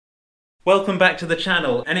Welcome back to the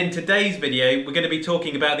channel, and in today's video we're going to be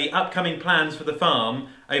talking about the upcoming plans for the farm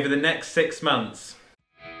over the next 6 months.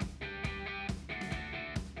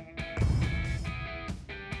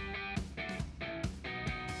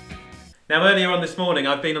 Now earlier on this morning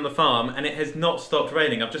I've been on the farm and it has not stopped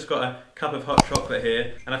raining. I've just got a cup of hot chocolate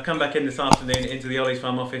here and I've come back in this afternoon into the Olly's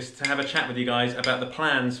farm office to have a chat with you guys about the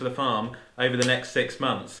plans for the farm over the next 6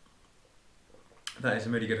 months. That is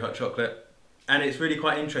some really good hot chocolate. And it's really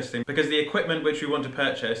quite interesting because the equipment which we want to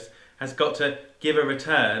purchase has got to give a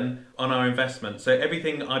return on our investment. So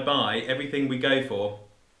everything I buy, everything we go for,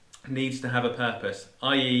 needs to have a purpose,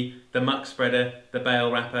 i.e. the muck spreader, the bale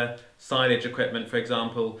wrapper, silage equipment for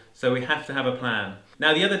example, so we have to have a plan.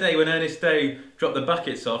 Now the other day when Ernest Doe dropped the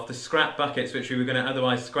buckets off, the scrap buckets which we were going to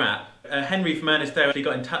otherwise scrap, Henry from Ernest Doe actually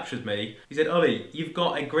got in touch with me. He said, "Olly, you've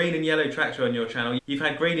got a green and yellow tractor on your channel, you've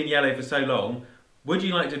had green and yellow for so long, would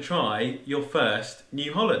you like to try your first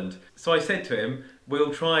New Holland?" So I said to him,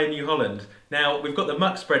 we'll try New Holland. Now we've got the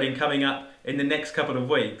muck spreading coming up in the next couple of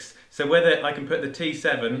weeks, so whether I can put the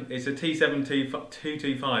T7, it's a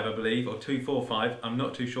T7.245 I believe, or 245, I'm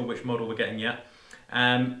not too sure which model we're getting yet,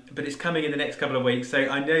 but it's coming in the next couple of weeks, so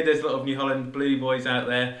I know there's a lot of New Holland blue boys out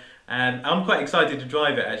there. I'm quite excited to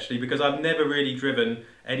drive it actually because I've never really driven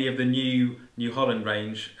any of the New Holland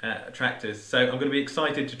range tractors, so I'm going to be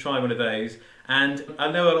excited to try one of those. And I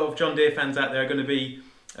know a lot of John Deere fans out there are going to be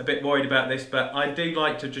a bit worried about this, but I do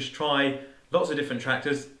like to just try lots of different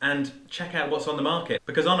tractors and check out what's on the market.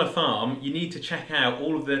 Because on a farm you need to check out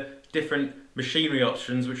all of the different machinery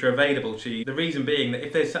options which are available to you. The reason being that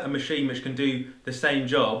if there's a machine which can do the same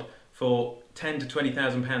job for £10,000 to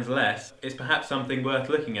 £20,000 less, it's perhaps something worth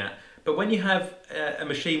looking at. But when you have a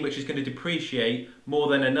machine which is going to depreciate more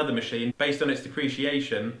than another machine based on its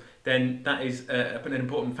depreciation, then that is an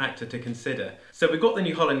important factor to consider. So we've got the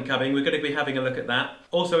New Holland coming, we're going to be having a look at that.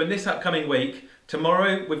 Also in this upcoming week,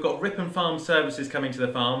 tomorrow we've got Rip and Farm Services coming to the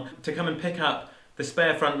farm to come and pick up the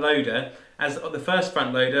spare front loader. As the first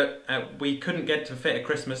front loader we couldn't get to fit at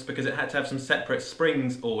Christmas because it had to have some separate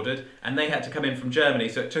springs ordered and they had to come in from Germany,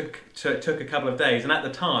 so it took a couple of days, and at the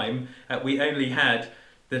time we only had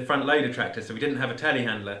the front loader tractor, so we didn't have a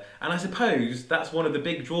telehandler. And I suppose that's one of the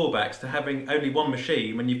big drawbacks to having only one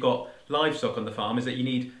machine when you've got livestock on the farm, is that you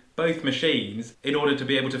need both machines in order to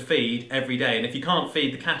be able to feed every day. And if you can't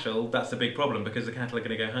feed the cattle, that's a big problem because the cattle are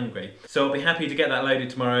going to go hungry. So I'll be happy to get that loaded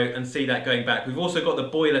tomorrow and see that going back. We've also got the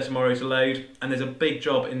boiler tomorrow to load, and there's a big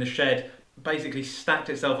job in the shed, basically stacked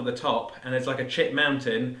itself at the top, and there's like a chip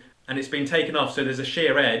mountain, and it's been taken off, so there's a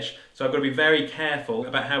shear edge, so I've got to be very careful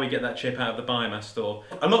about how we get that chip out of the biomass store.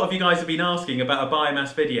 A lot of you guys have been asking about a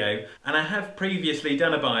biomass video, and I have previously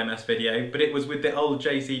done a biomass video, but it was with the old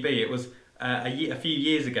JCB. It was a few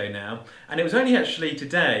years ago now, and it was only actually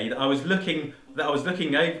today that I was looking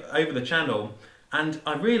over the channel, and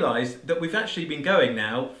I realised that we've actually been going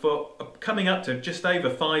now for coming up to just over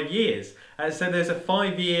 5 years. So there's a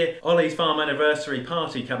 5-year Olly's Farm anniversary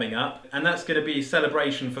party coming up, and that's going to be a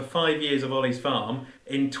celebration for 5 years of Olly's Farm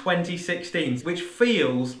in 2016, which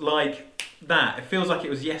feels like that. It feels like it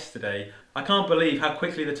was yesterday. I can't believe how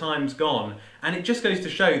quickly the time's gone, and it just goes to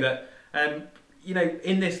show that you know,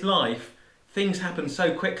 in this life things happen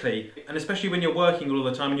so quickly, and especially when you're working all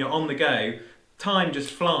the time and you're on the go, time just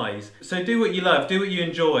flies. So do what you love, do what you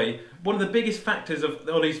enjoy. One of the biggest factors of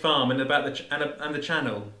Olly's Farm and about the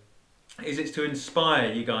channel is it's to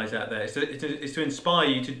inspire you guys out there. It's to inspire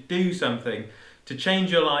you to do something, to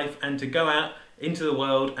change your life and to go out into the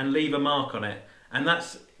world and leave a mark on it. And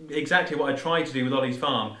that's exactly what I try to do with Olly's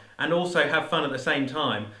Farm, and also have fun at the same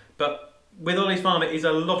time. But with Olly's Farm it is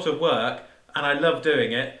a lot of work and I love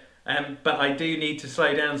doing it, but I do need to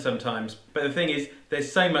slow down sometimes. But the thing is,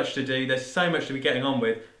 there's so much to do, there's so much to be getting on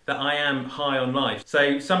with, that I am high on life.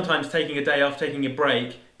 So sometimes taking a day off, taking a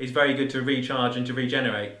break is very good to recharge and to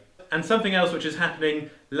regenerate. And something else which is happening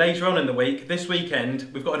later on in the week, this weekend,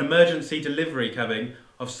 we've got an emergency delivery coming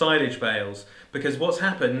of silage bales. Because what's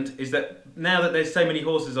happened is that now that there's so many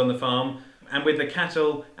horses on the farm, and with the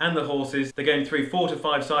cattle and the horses, they're going through 4 to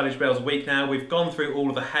 5 silage bales a week now. We've gone through all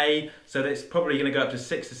of the hay, so it's probably going to go up to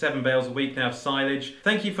 6 to 7 bales a week now of silage.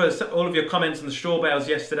 Thank you for all of your comments on the straw bales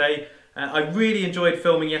yesterday. I really enjoyed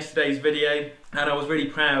filming yesterday's video, and I was really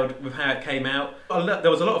proud with how it came out.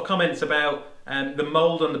 There was a lot of comments about the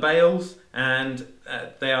mould on the bales, and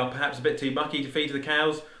they are perhaps a bit too mucky to feed to the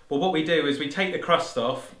cows. Well, what we do is we take the crust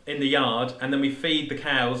off in the yard and then we feed the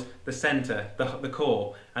cows the centre, the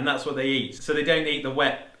core, and that's what they eat. So they don't eat the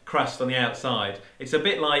wet crust on the outside. It's a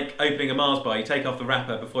bit like opening a Mars bar. You take off the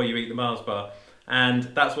wrapper before you eat the Mars bar, and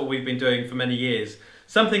that's what we've been doing for many years.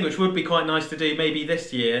 Something which would be quite nice to do maybe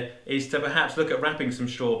this year is to perhaps look at wrapping some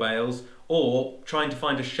straw bales, or trying to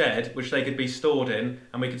find a shed which they could be stored in,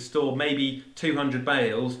 and we could store maybe 200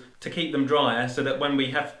 bales to keep them drier, so that when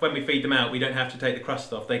we feed them out we don't have to take the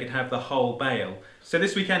crust off, they could have the whole bale. So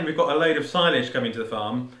this weekend we've got a load of silage coming to the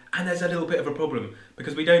farm, and there's a little bit of a problem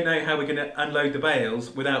because we don't know how we're going to unload the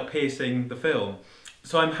bales without piercing the film.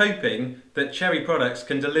 So I'm hoping that Cherry Products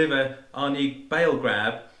can deliver our new bale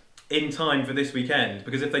grab in time for this weekend,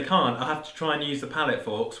 because if they can't, I'll have to try and use the pallet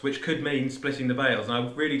forks, which could mean splitting the bales, and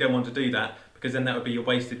I really don't want to do that because then that would be a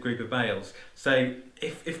wasted group of bales. So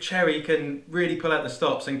if Cherry can really pull out the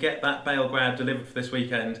stops and get that bale grab delivered for this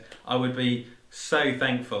weekend, I would be so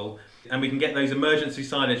thankful. And we can get those emergency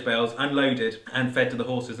silage bales unloaded and fed to the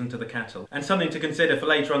horses and to the cattle. And something to consider for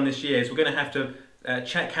later on this year is we're going to have to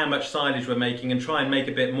check how much silage we're making and try and make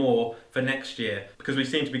a bit more for next year, because we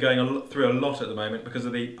seem to be going through a lot at the moment because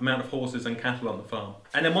of the amount of horses and cattle on the farm.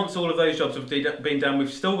 And then once all of those jobs have been done,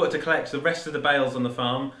 we've still got to collect the rest of the bales on the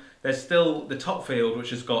farm. There's still the top field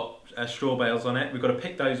which has got straw bales on it. We've got to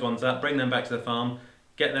pick those ones up, bring them back to the farm,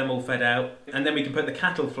 get them all fed out, and then we can put the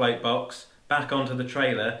cattle float box back onto the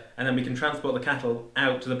trailer, and then we can transport the cattle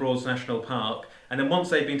out to the Broads National Park. And then once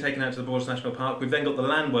they've been taken out to the Broads National Park, we've then got the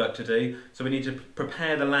land work to do, so we need to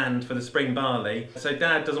prepare the land for the spring barley. So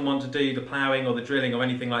Dad doesn't want to do the ploughing or the drilling or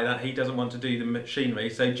anything like that. He doesn't want to do the machinery.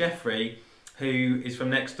 So Jeffrey, who is from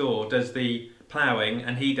next door, does the ploughing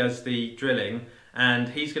and he does the drilling, and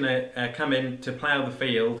he's going to come in to plough the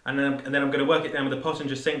field, and then I'm going to work it down with a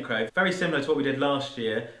Pottinger Synchro, very similar to what we did last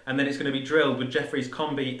year, and then it's going to be drilled with Jeffrey's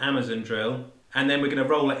Combi Amazon drill, and then we're going to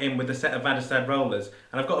roll it in with a set of Vadestad rollers.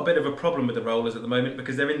 And I've got a bit of a problem with the rollers at the moment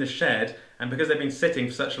because they're in the shed, and because they've been sitting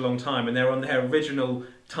for such a long time and they're on their original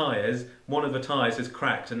tyres, one of the tyres has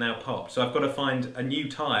cracked and now popped. So I've got to find a new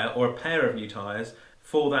tyre or a pair of new tyres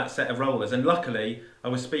for that set of rollers. And luckily I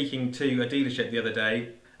was speaking to a dealership the other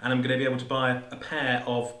day, and I'm going to be able to buy a pair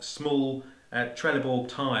of small Trelleborg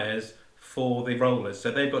tyres for the rollers. So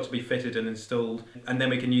they've got to be fitted and installed, and then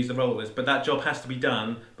we can use the rollers. But that job has to be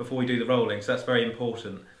done before we do the rolling, so that's very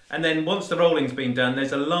important. And then once the rolling's been done,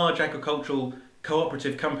 there's a large agricultural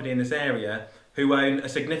cooperative company in this area who own a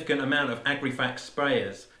significant amount of Agrifax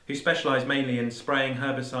sprayers, who specialise mainly in spraying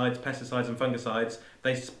herbicides, pesticides and fungicides.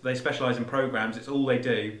 They specialise in programs, it's all they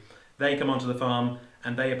do. They come onto the farm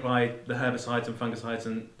and they apply the herbicides and fungicides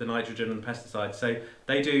and the nitrogen and the pesticides. So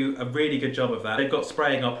they do a really good job of that. They've got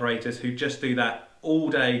spraying operators who just do that all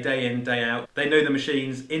day, day in, day out. They know the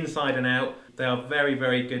machines inside and out. They are very,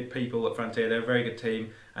 very good people at Frontier. They're a very good team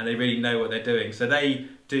and they really know what they're doing. So they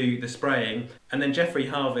do the spraying, and then Jeffrey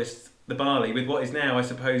harvests the barley with what is now, I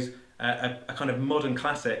suppose, a kind of modern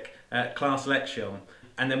classic Class Lexion.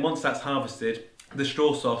 And then once that's harvested, the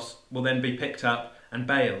straw softs will then be picked up and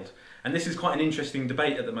baled. And this is quite an interesting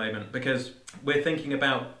debate at the moment, because we're thinking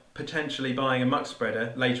about potentially buying a muck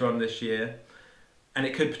spreader later on this year, and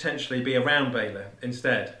it could potentially be a round baler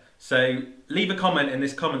instead. So leave a comment in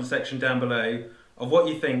this comment section down below of what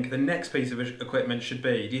you think the next piece of equipment should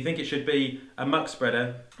be. Do you think it should be a muck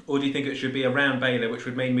spreader, or do you think it should be a round baler, which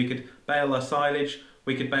would mean we could bale our silage,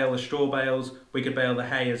 we could bale the straw bales, we could bale the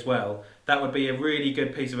hay as well? That would be a really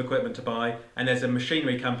good piece of equipment to buy, and there's a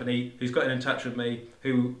machinery company who's gotten in touch with me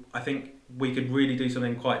who I think we could really do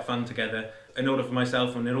something quite fun together in order for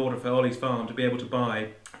myself and in order for Olly's farm to be able to buy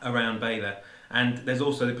a round baler. And there's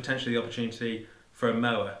also potentially the opportunity for a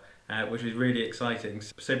mower, which is really exciting.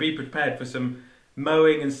 So be prepared for some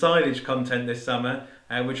mowing and silage content this summer,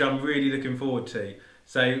 which I'm really looking forward to.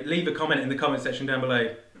 So leave a comment in the comment section down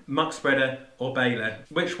below. Muck spreader or baler?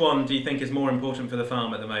 Which one do you think is more important for the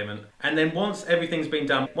farm at the moment? And then once everything's been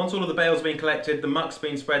done, once all of the bales have been collected, the muck's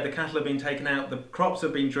been spread, the cattle have been taken out, the crops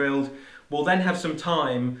have been drilled, we'll then have some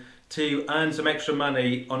time to earn some extra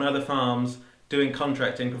money on other farms doing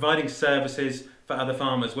contracting, providing services for other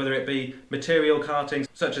farmers, whether it be material carting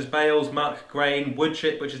such as bales, muck, grain, wood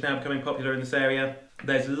chip, which is now becoming popular in this area.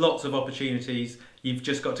 There's lots of opportunities, you've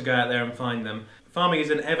just got to go out there and find them. Farming is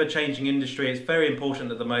an ever-changing industry, it's very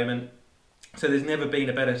important at the moment, so there's never been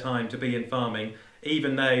a better time to be in farming,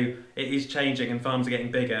 even though it is changing and farms are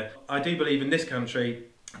getting bigger. I do believe in this country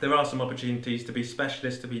there are some opportunities to be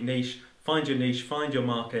specialist, to be niche, find your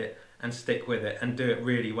market and stick with it and do it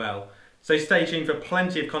really well. So stay tuned for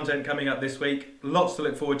plenty of content coming up this week, lots to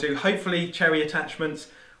look forward to. Hopefully Cherry Attachments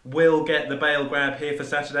will get the bale grab here for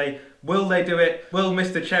Saturday. Will they do it? Will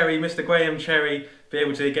Mr. Cherry, Mr. Graham Cherry, be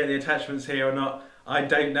able to get the attachments here or not? I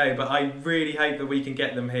don't know, but I really hope that we can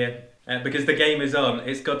get them here because the game is on.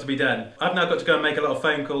 It's got to be done. I've now got to go and make a lot of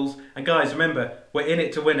phone calls, and guys, remember, we're in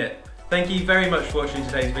it to win it. Thank you very much for watching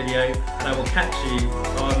today's video, and I will catch you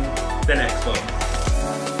on the next one.